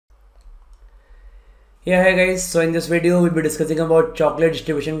Yeah, hi guys. So in this video, we'll be discussing about chocolate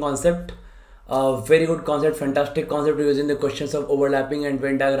distribution concept. Very good concept, fantastic concept using the questions of overlapping and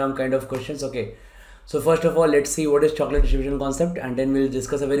Venn diagram kind of questions. Okay. So first of all, let's see what is chocolate distribution concept, and then we'll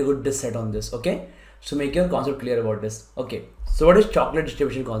discuss a very good set on this. Okay. So make your concept clear about this. Okay. So what is chocolate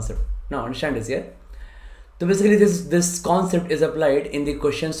distribution concept? Now understand this here. So basically, this concept is applied in the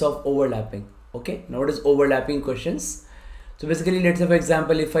questions of overlapping. Okay. Now what is overlapping questions? So basically, let's say for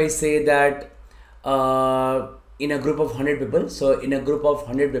example, if I say that in a group of 100 people, so in a group of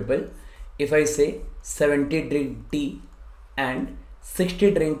 100 people, if I say 70 drink tea and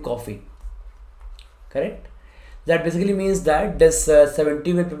 60 drink coffee, correct? That basically means that this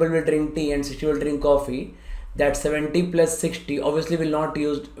 70 people will drink tea and 60 will drink coffee. That 70 plus 60 obviously will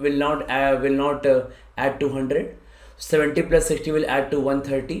not add to 100. 70 plus 60 will add to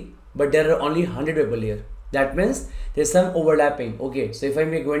 130, but there are only 100 people here. That means there's some overlapping. Okay, so if I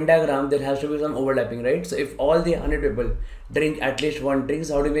make Venn diagram, there has to be some overlapping, right? So if all the 100 people drink at least one drink,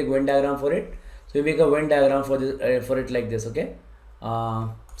 so how do you make Venn diagram for it? So you make a Venn diagram for this for it like this. Okay,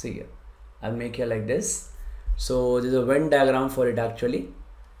 see here, I'll make here like this. So there's a Venn diagram for it actually.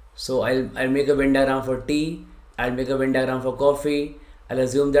 So I'll make a Venn diagram for tea. I'll make a Venn diagram for coffee. I'll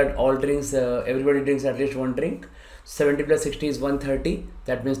assume that all drinks, everybody drinks at least one drink. 70 plus 60 is 130.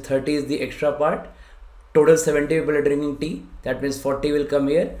 That means 30 is the extra part. Total 70 people are drinking tea. That means 40 will come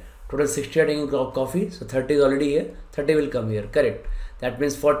here. Total 60 are drinking coffee. So 30 is already here. 30 will come here. Correct. That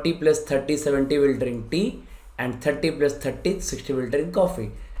means 40 plus 30, 70 will drink tea. And 30 plus 30, 60 will drink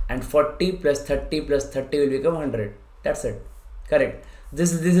coffee. And 40 plus 30 plus 30 will become 100. That's it. Correct.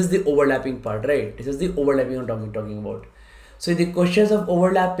 This is the overlapping part, right? This is the overlapping I'm talking about. So in the questions of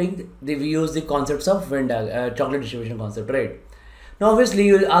overlapping, we use the concepts of chocolate distribution concept, right? Now obviously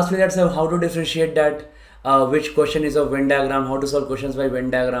you will ask me that, so how to differentiate that which question is of Venn diagram, how to solve questions by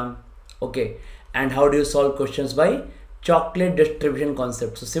Venn diagram, okay, and how do you solve questions by chocolate distribution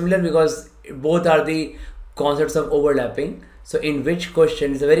concept. So similar, because both are the concepts of overlapping. So in which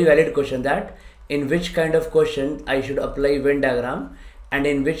question, is a very valid question, that in which kind of question I should apply Venn diagram, and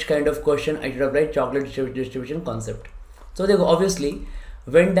in which kind of question I should apply chocolate distribution concept. So obviously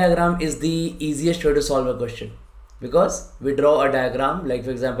Venn diagram is the easiest way to solve a question, because we draw a diagram, like for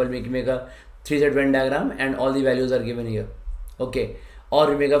example we can make a 3-set Venn diagram and all the values are given here, okay, or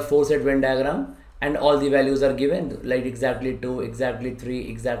we make a 4-set Venn diagram and all the values are given, like exactly 2, exactly 3,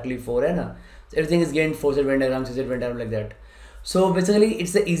 exactly 4, and so everything is given 4-set Venn diagram, 6-set Venn diagram, like that. So basically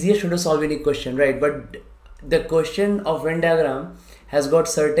it's the easiest way to solve any question, right? But the question of Venn diagram has got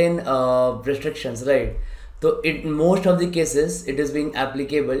certain restrictions, right? So in most of the cases it is being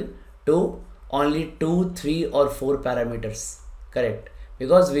applicable to only 2, 3 or 4 parameters, correct?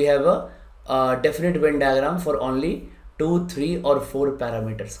 Because we have a definite Venn diagram for only 2, 3 or 4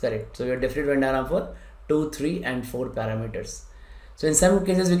 parameters, correct? So we have definite Venn diagram for 2, 3 and 4 parameters. So in some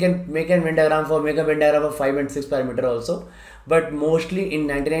cases we can make a Venn diagram for 5 and 6 parameter also, but mostly in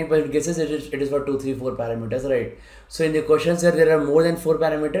 99% cases it is for 2, 3, 4 parameters, right? So in the questions where there are more than 4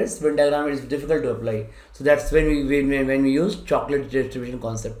 parameters, Venn diagram is difficult to apply. So that's when we use chocolate distribution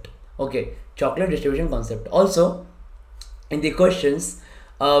concept. Okay, chocolate distribution concept. Also in the questions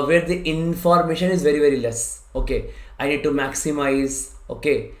where the information is very less, okay, I need to maximize,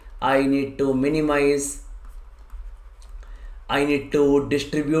 okay, I need to minimize, I need to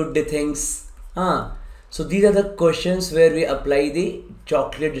distribute the things. So these are the questions where we apply the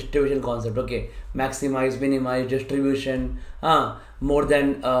chocolate distribution concept. Okay, maximize, minimize, distribution. More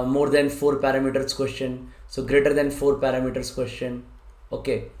than 4 parameters question. So greater than 4 parameters question.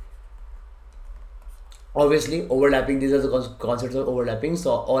 Okay. Obviously overlapping. These are the concepts of overlapping.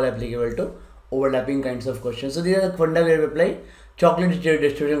 So all applicable to overlapping kinds of questions. So these are the funda where we apply chocolate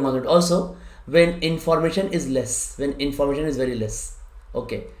distribution concept. Also, when information is less, when information is very less,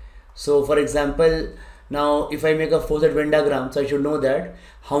 okay, so for example, now if I make a 4-set Venn diagram, so I should know that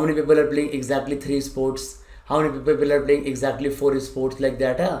how many people are playing exactly 3 sports, how many people are playing exactly 4 sports, like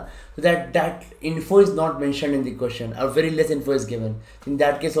that. So that info is not mentioned in the question, or very less info is given. In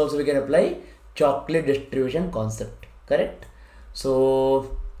that case also we can apply chocolate distribution concept, correct?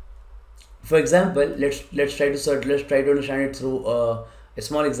 So for example, let's try to understand it through a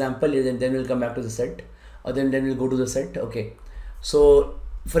small example, and then we'll come back to the set, or then we'll go to the set. Okay, so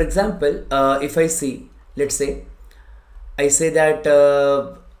for example, if I see, let's say I say that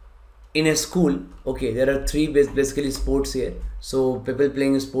in a school, okay, there are 3 basically sports here, so people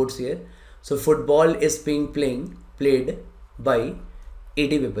playing sports here. So football is being played by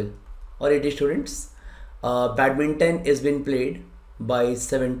 80 people or 80 students. Badminton is being played by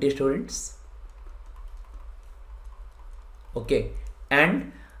 70 students, okay,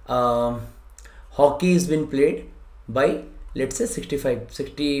 and hockey is been played by, let's say 60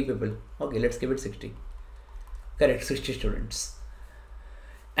 people. Okay, let's give it 60. Correct, 60 students.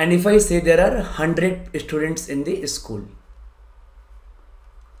 And if I say there are 100 students in the school,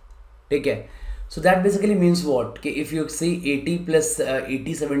 okay, so that basically means what? Okay, if you see 80 plus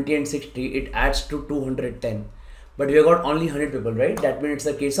 80, 70 and 60, it adds to 210. But we have got only 100 people, right? That means it's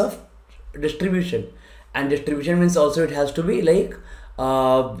a case of distribution. And distribution means also it has to be like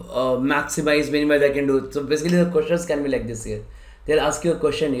maximize, minimize, I can do. So basically the questions can be like this here. They'll ask you a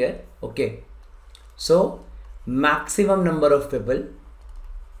question here. Okay. So maximum number of people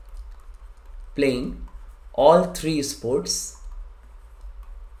playing all three sports,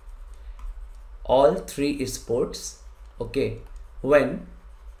 okay, when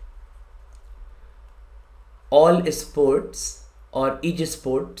all sports or each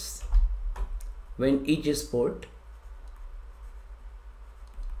sports, when each sport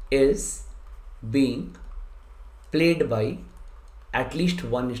is being played by at least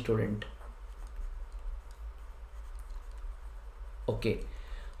one student. Okay,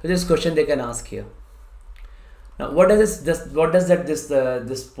 so this question they can ask here. Now, what does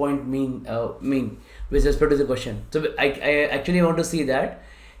this point mean with respect to the question? So I actually want to see that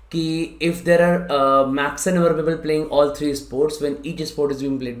if there are maximum number of people playing all three sports when each sport is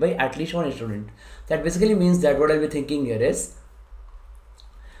being played by at least one student. That basically means that what I'll be thinking here is,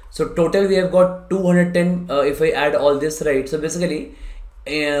 so total we have got 210 if I add all this, right? So basically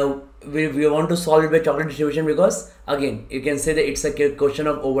we want to solve it by chocolate distribution, because again you can say that it's a question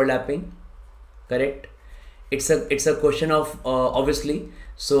of overlapping, correct? It's a question of obviously,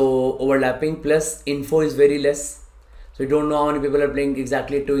 so overlapping plus info is very less, so you don't know how many people are playing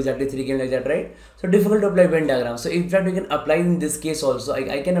exactly 2, exactly 3 games like that, right? So difficult to apply Venn diagram. So in fact we can apply in this case also.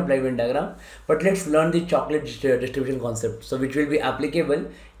 I can apply Venn diagram, but let's learn the chocolate distribution concept, so which will be applicable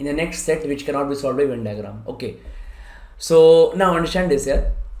in the next set, which cannot be solved by Venn diagram. Okay, so now understand this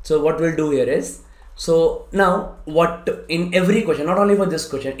here. So what we'll do here is, so now what in every question, not only for this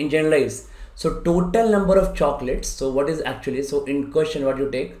question, in generalize, so total number of chocolates, so what is actually, so in question what you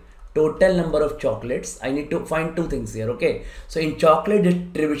take, total number of chocolates, I need to find two things here. Okay, so in chocolate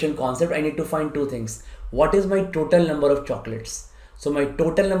distribution concept I need to find two things. What is my total number of chocolates? So my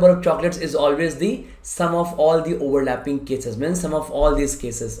total number of chocolates is always the sum of all the overlapping cases, means sum of all these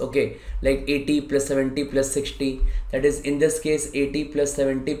cases. Okay, like 80 plus 70 plus 60, that is in this case 80 plus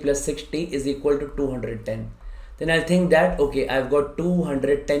 70 plus 60 is equal to 210. Then I'll think that, okay, I've got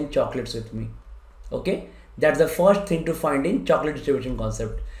 210 chocolates with me. Okay, that's the first thing to find in chocolate distribution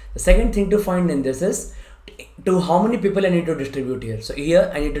concept. The second thing to find in this is to how many people I need to distribute here. So here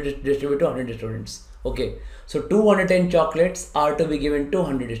I need to distribute to 100 students. Okay, so 210 chocolates are to be given to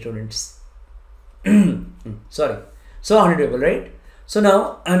 100 students. Sorry, so 100 people, right? So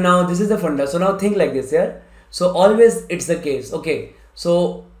now this is the funda. So now think like this here. So always it's the case. Okay,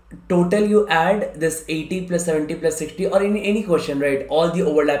 so total you add this 80 plus 70 plus 60, or in any question, right? All the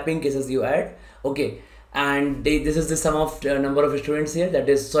overlapping cases you add. Okay, and this is the sum of number of students here, that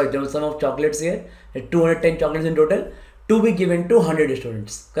is, sorry, the sum of chocolates here, 210 chocolates in total to be given to 100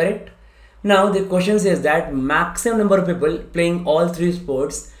 students, correct? Now the question says that maximum number of people playing all three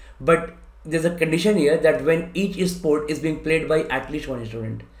sports, but there's a condition here that when each sport is being played by at least one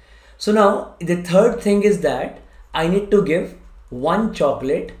student. So now the third thing is that I need to give one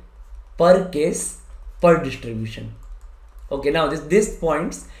chocolate per case per distribution. Okay, now these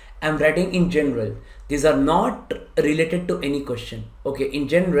points I'm writing in general. These are not related to any question. Okay, in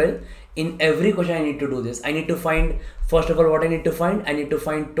general, in every question I need to do this. I need to find, first of all, what I need to find? I need to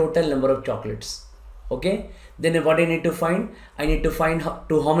find total number of chocolates. Okay, then what I need to find? I need to find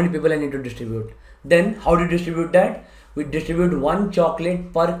to how many people I need to distribute. Then how do you distribute that? We distribute one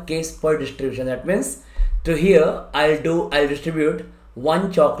chocolate per case per distribution. That means to here I'll distribute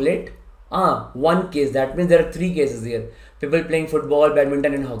one chocolate, one case. That means there are three cases here. People playing football,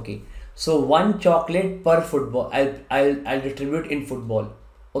 badminton and hockey. So one chocolate per football, I'll distribute in football.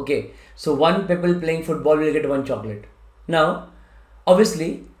 Okay, so one people playing football will get one chocolate. Now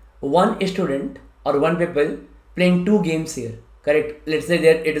obviously one student or one people playing two games here, correct? Let's say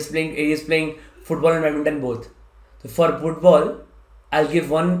that it is playing football and badminton both. So for football I'll give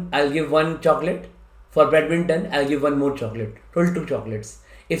one chocolate. For badminton I'll give one more chocolate. Total 2 chocolates.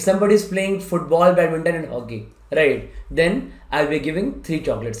 If somebody is playing football, badminton and hockey, right, then I'll be giving 3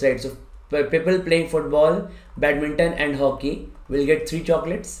 chocolates, right? So people playing football, badminton and hockey will get 3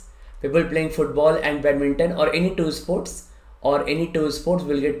 chocolates. People playing football and badminton or any two sports will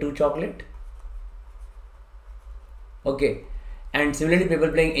get 2 chocolate. Okay, and similarly people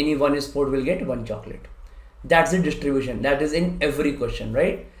playing any one sport will get 1 chocolate. That's the distribution. That is in every question,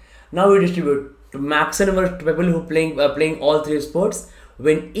 right? Now we distribute maximum number of people who playing all three sports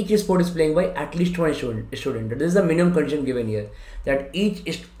when each sport is playing by at least one student. This is the minimum condition given here, that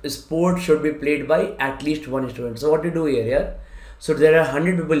each sport should be played by at least one student. So what we do here, yeah? So there are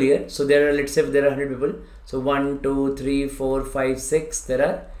 100 people here. So there are, let's say there are 100 people. So 1, 2, 3, 4, 5, 6. There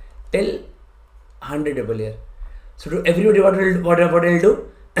are till 100 people here. So to everybody, what I'll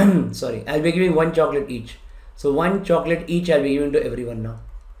do? Sorry, I'll be giving one chocolate each. So one chocolate each I'll be giving to everyone now,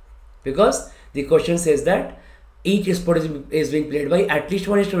 because the question says that each sport is being played by at least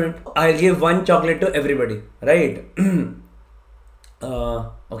one student. I'll give one chocolate to everybody, right?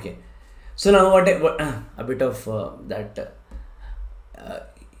 Okay. So now what a bit of that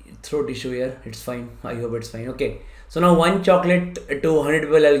throat issue here. It's fine. I hope it's fine. Okay. So now one chocolate to 100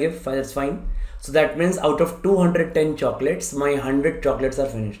 people I'll give. Fine, that's fine. So that means out of 210 chocolates, my 100 chocolates are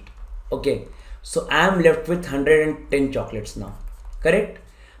finished. Okay. So I am left with 110 chocolates now. Correct?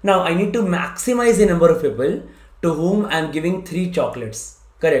 Now I need to maximize the number of people to whom I am giving 3 chocolates.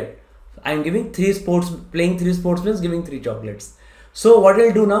 Correct? I am giving 3 sports, playing 3 sports means giving 3 chocolates. So what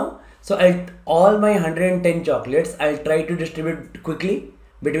I'll do now? So all my 110 chocolates, I'll try to distribute quickly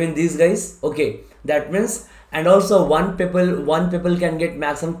between these guys. Okay. That means, and also one people can get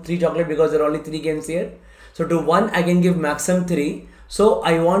maximum 3 chocolate, because there are only 3 games here. So to one I can give maximum 3. So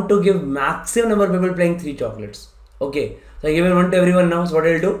I want to give maximum number of people playing 3 chocolates. Okay. So I give one to everyone now. So what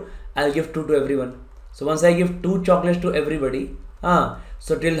I'll do? I'll give 2 to everyone. So once I give 2 chocolates to everybody,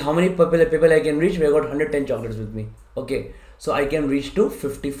 so till how many people I can reach? We have got 110 chocolates with me. Okay. So I can reach to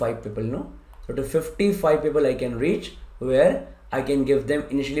 55 people, no? So to 55 people I can reach, where I can give them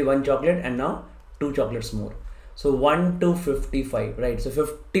initially 1 chocolate and now 2 chocolates more. So 1 to 55, right? So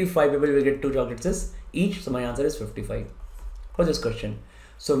 55 people will get 2 chocolates each. So my answer is 55 for this question.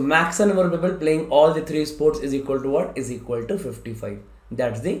 So maximum number of people playing all the 3 sports is equal to what? Is equal to 55.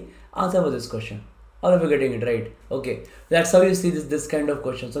 That's the answer for this question. All of you getting it right? Okay. That's how you see this kind of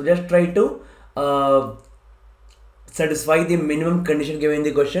question. So just try to satisfy the minimum condition given in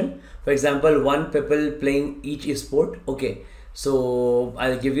the question. For example, 1 people playing each sport. Okay. So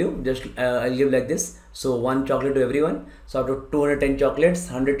I'll give you I'll give like this. So 1 chocolate to everyone. So after 210 chocolates,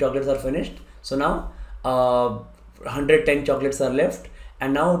 100 chocolates are finished. So now 110 chocolates are left.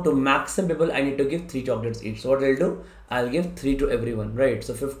 And now to maximum people, I need to give 3 chocolates each. So what I'll do? I'll give 3 to everyone, right?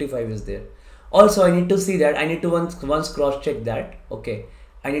 So 55 is there. Also, I need to see that. I need to once cross check that. Okay.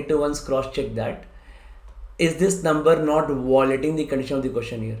 I need to once cross check that. Is this number not violating the condition of the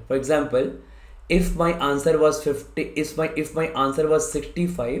question here? For example, if my answer was 50, if my answer was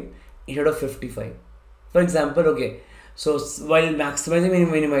 65 instead of 55. For example, okay. So while maximizing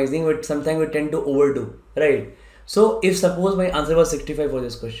and minimizing, sometimes we tend to overdo, right? So if suppose my answer was 65 for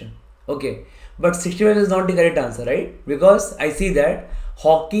this question, okay, but 65 is not the correct answer, right? Because I see that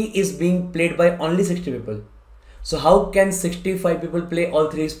hockey is being played by only 60 people. So how can 65 people play all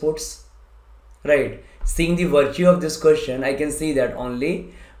 3 sports, right? Seeing the virtue of this question, I can see that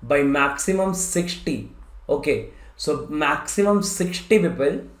only by maximum 60, okay, so maximum 60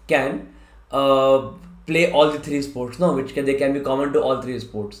 people can play all the 3 sports, no, they can be common to all 3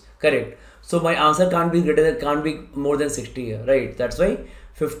 sports, correct? So my answer can't be more than 60 here, right? That's why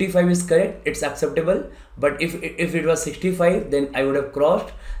 55 is correct, it's acceptable. But if it was 65, then I would have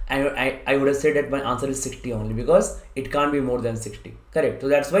crossed and I would have said that my answer is 60 only, because it can't be more than 60, correct? So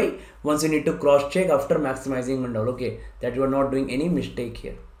that's why once you need to cross check after maximizing and all, okay, that you are not doing any mistake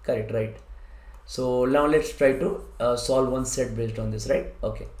here, correct, right? So now let's try to solve one set based on this, right?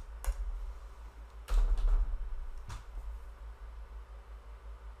 Okay.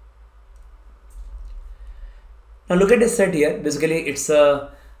 Now look at this set here. Basically it's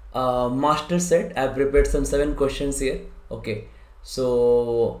a master set. I have prepared some 7 questions here. Okay.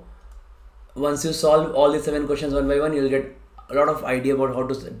 So once you solve all the 7 questions one by one, you'll get a lot of idea about how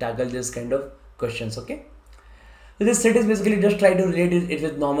to tackle this kind of questions. Okay. So this set is basically just try to relate it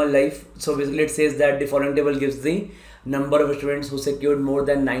with normal life. So basically it says that the following table gives the number of students who secured more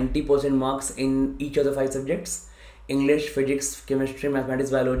than 90% marks in each of the 5 subjects: English, Physics, Chemistry,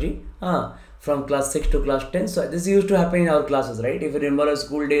 Mathematics, Biology. From class 6 to class 10. So this used to happen in our classes, right? If you remember our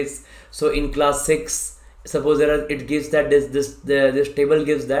school days, so in class 6, suppose it gives that this table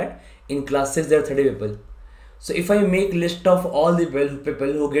gives that in class 6 there are 30 people. So if I make list of all the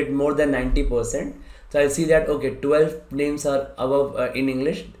people who get more than 90%, so I'll see that okay, 12 names are above in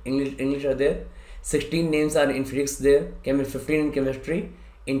English are there, 16 names are in Physics there, 15 in Chemistry,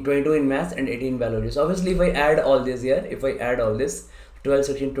 in 22 in Maths, and 18 in Biology. So obviously if I add all this here, if I add all this, 12,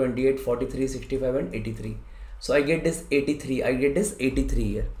 16, 28, 43, 65 and 83. So I get this 83. I get this 83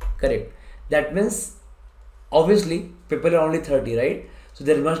 here. Correct. That means obviously people are only 30, right? So So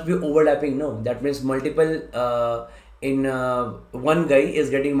there must be overlapping. No, that means multiple in one guy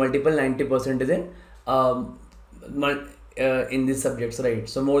is getting multiple 90% in um, in these subjects, right?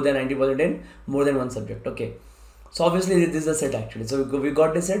 So more than 90% in more than one subject. Okay. So obviously this is a set actually. So we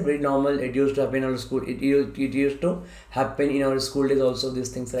got this set, very normal. It used to happen in our school. It used to happen in our school days also, these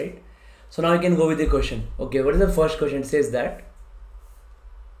things, right? So now I can go with the question. Okay, what is the first question? It says that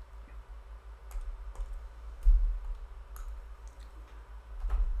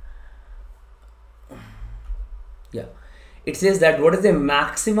yeah, it says that what is the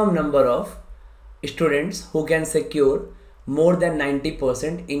maximum number of students who can secure more than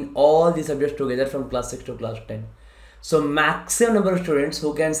 90% in all the subjects together from class 6 to class 10. So maximum number of students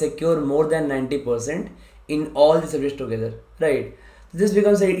who can secure more than 90% in all the subjects together, right? This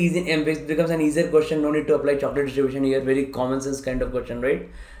becomes an easy, becomes an easier question. No need to apply chocolate distribution here. Very common sense kind of question, right?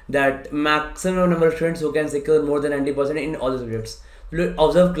 That maximum number of students who can secure more than 90% in all the subjects.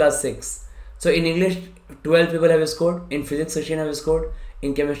 Observe class 6. So in English, 12 people have scored. In physics, 16 have scored.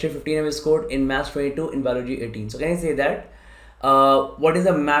 In chemistry, 15 have scored. In maths, 22. In biology, 18. So can I say that what is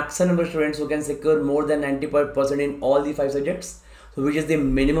the maximum number of students who can secure more than 90% in all the 5 subjects? So which is the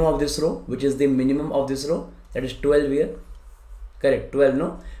minimum of this row? Which is the minimum of this row? That is 12 here. Correct, 12,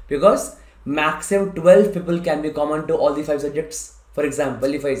 no? Because maximum 12 people can be common to all the 5 subjects. For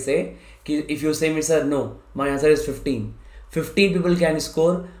example, if I say, if you say me, sir, no, my answer is 15. 15 people can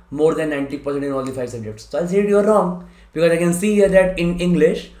score more than 90% in all the 5 subjects. So I'll say you are wrong, because I can see here that in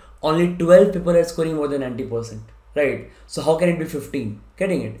English, only 12 people are scoring more than 90%. Right? So how can it be 15?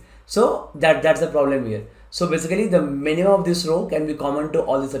 Getting it? So that's the problem here. So basically the minimum of this row can be common to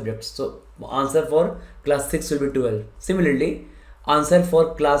all the subjects. So answer for class 6 will be 12. Similarly, answer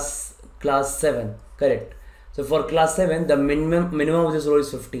for class 7, correct? So for class 7, the minimum of this row is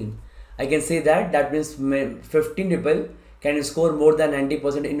 15. I can say that means 15 people can score more than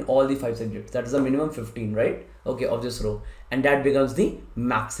 90% in all the 5 subjects. That is the minimum 15, right? Okay, of this row, and that becomes the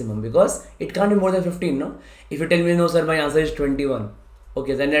maximum, because it can't be more than 15, no? If you tell me, no sir, my answer is 21,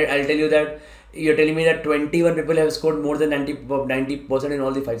 okay, then I'll tell you that you're telling me that 21 people have scored more than 90% in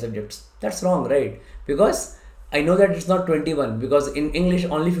all the 5 subjects. That's wrong, right? Because I know that it's not 21, because in English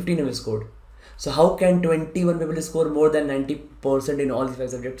only 15 have scored. So how can 21 people score more than 90% in all the 5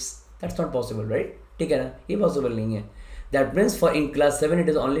 subjects? That's not possible, right? ठीक है ना, ये possible नहीं है. That means for in class 7 it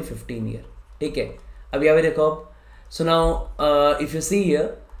is only 15 here. ठीक है. अभी यहाँ पे देखो आप. So now if you see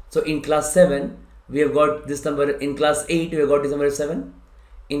here, so in class 7 we have got this number. In class 8 we have got this number as 7.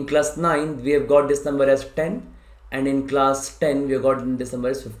 In class 9 we have got this number as 10, and in class 10 we have got this number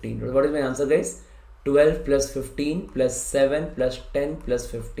as 15. What is my answer, guys? 12 plus 15 plus 7 plus 10 plus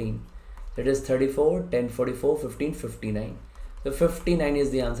 15. That is 34, 10, 44, 15, 59. So 59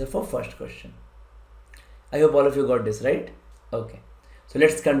 is the answer for first question. I hope all of you got this, right? Okay. So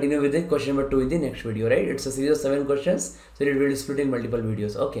let's continue with the question number 2 in the next video, right? It's a series of 7 questions, so it will be split in multiple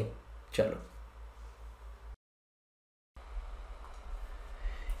videos. Okay, chalo.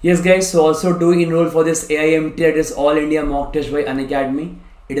 Yes guys, so also do enroll for this AIMT, that is All India Mock Test by Unacademy.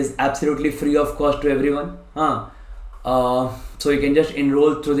 It is absolutely free of cost to everyone. So you can just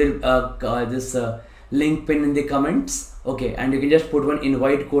enroll through the this link pin in the comments. Okay, and you can just put one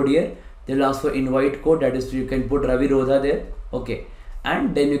invite code here. They'll ask for invite code, that is you can put Ravi Rodha there. Okay,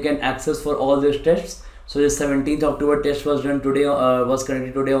 and then you can access for all these tests. So the 17th October test was done today, was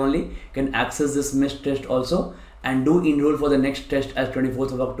conducted today only. You can access this missed test also, and do enroll for the next test as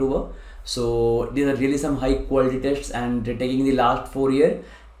 24th of October. So these are really some high quality tests, and taking the last 4 year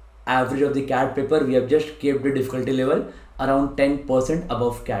average of the CAT paper, we have just kept the difficulty level around 10%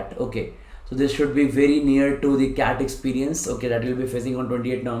 above CAT. Okay, so this should be very near to the CAT experience. Okay, that will be facing on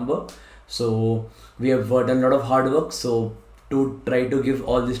 28th November. So we have done a lot of hard work, so to try to give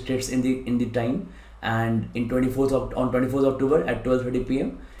all these tests in the time, and in 24th October at 12:30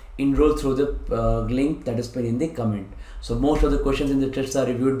 PM, enroll through the link that is pinned in the comment. So most of the questions in the tests are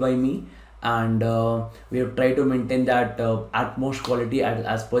reviewed by me, and we have tried to maintain that utmost quality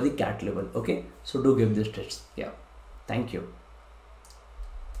as per the CAT level. Okay, so do give this tests. Yeah, thank you.